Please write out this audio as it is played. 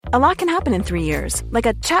A lot can happen in 3 years, like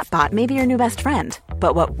a chatbot may be your new best friend.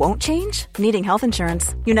 But what won't change? Needing health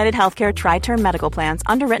insurance. United Healthcare Tri-Term Medical Plans,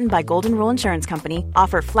 underwritten by Golden Rule Insurance Company,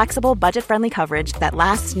 offer flexible, budget-friendly coverage that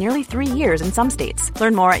lasts nearly 3 years in some states.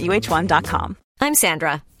 Learn more at uh1.com. I'm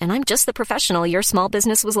Sandra, and I'm just the professional your small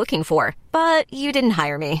business was looking for. But you didn't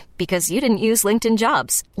hire me because you didn't use LinkedIn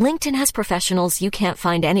Jobs. LinkedIn has professionals you can't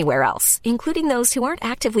find anywhere else, including those who aren't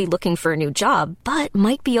actively looking for a new job, but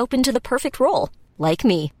might be open to the perfect role, like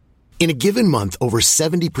me. In a given month, over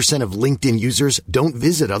 70% of LinkedIn users don't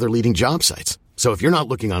visit other leading job sites. So if you're not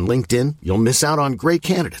looking on LinkedIn, you'll miss out on great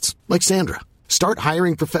candidates like Sandra. Start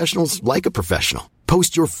hiring professionals like a professional.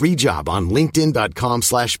 Post your free job on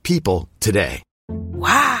linkedin.com/people today.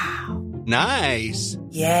 Wow. Nice.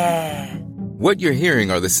 Yeah. What you're hearing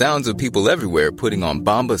are the sounds of people everywhere putting on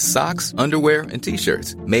Bombas socks, underwear, and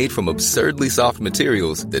T-shirts made from absurdly soft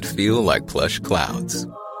materials that feel like plush clouds.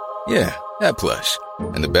 Yeah, that plush.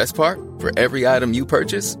 And the best part? For every item you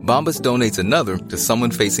purchase, Bombas donates another to someone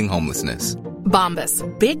facing homelessness. Bombas.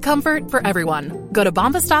 Big comfort for everyone. Go to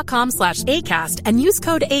bombas.com/ACAST and use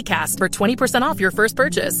code ACAST for 20% off your first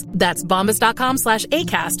purchase. That's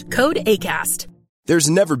bombas.com/ACAST. Code ACAST. There's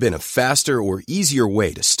never been a faster or easier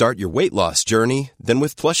way to start your weight loss journey than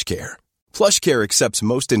with PlushCare. PlushCare accepts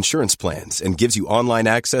most insurance plans and gives you online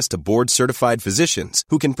access to board-certified physicians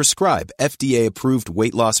who can prescribe FDA-approved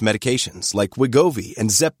weight loss medications like Wegovy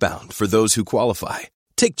and Zepbound for those who qualify.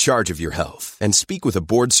 Take charge of your health and speak with a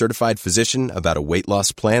board-certified physician about a weight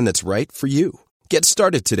loss plan that's right for you. Get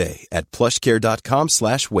started today at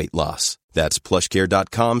plushcare.com/weight loss. That's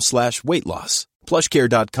plushcare.com/weight loss.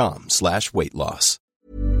 plushcare.com/weight loss.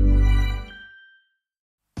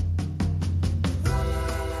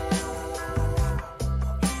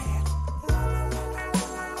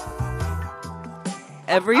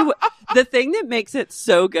 The thing that makes it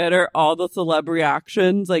so good are all the celeb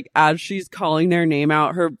reactions. Like, as she's calling their name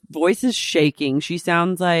out, her voice is shaking. She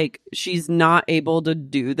sounds like she's not able to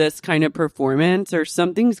do this kind of performance, or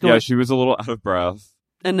something's going. Yeah, she was a little out of breath.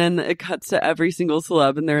 And then it cuts to every single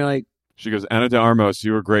celeb, and they're like, she goes, Ana de Armas,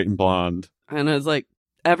 you were great and blonde. And I was like,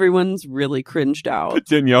 everyone's really cringed out. But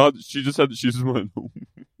Danielle, she just went.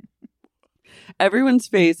 Everyone's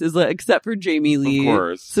face is like, except for Jamie Lee, of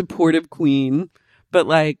course, supportive queen. But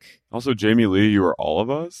like, also Jamie Lee, you are all of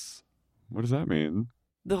us. What does that mean?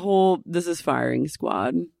 This is firing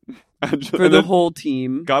squad for the whole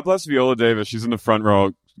team. God bless Viola Davis. She's in the front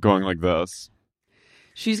row going like this.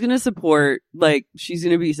 She's going to support, like, she's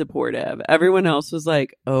going to be supportive. Everyone else was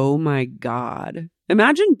like, oh my God.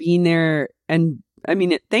 Imagine being there. And I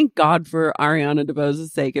mean, thank God for Ariana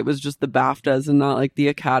DeBose's sake. It was just the BAFTAs and not like the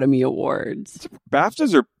Academy Awards.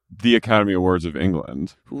 BAFTAs are the Academy Awards of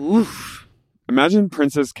England. Oof. Imagine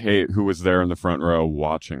Princess Kate, who was there in the front row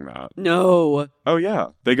watching that. No. Oh, yeah.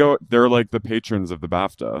 They're like the patrons of the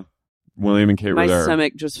BAFTA. William and Kate were there. My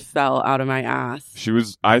stomach just fell out of my ass.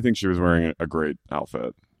 I think she was wearing a great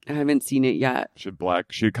outfit. I haven't seen it yet. She had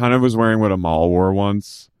black. She kind of was wearing what Amal wore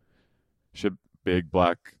once. She had big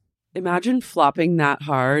black. Imagine flopping that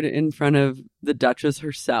hard in front of the Duchess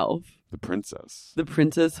herself. The princess. The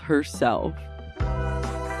princess herself.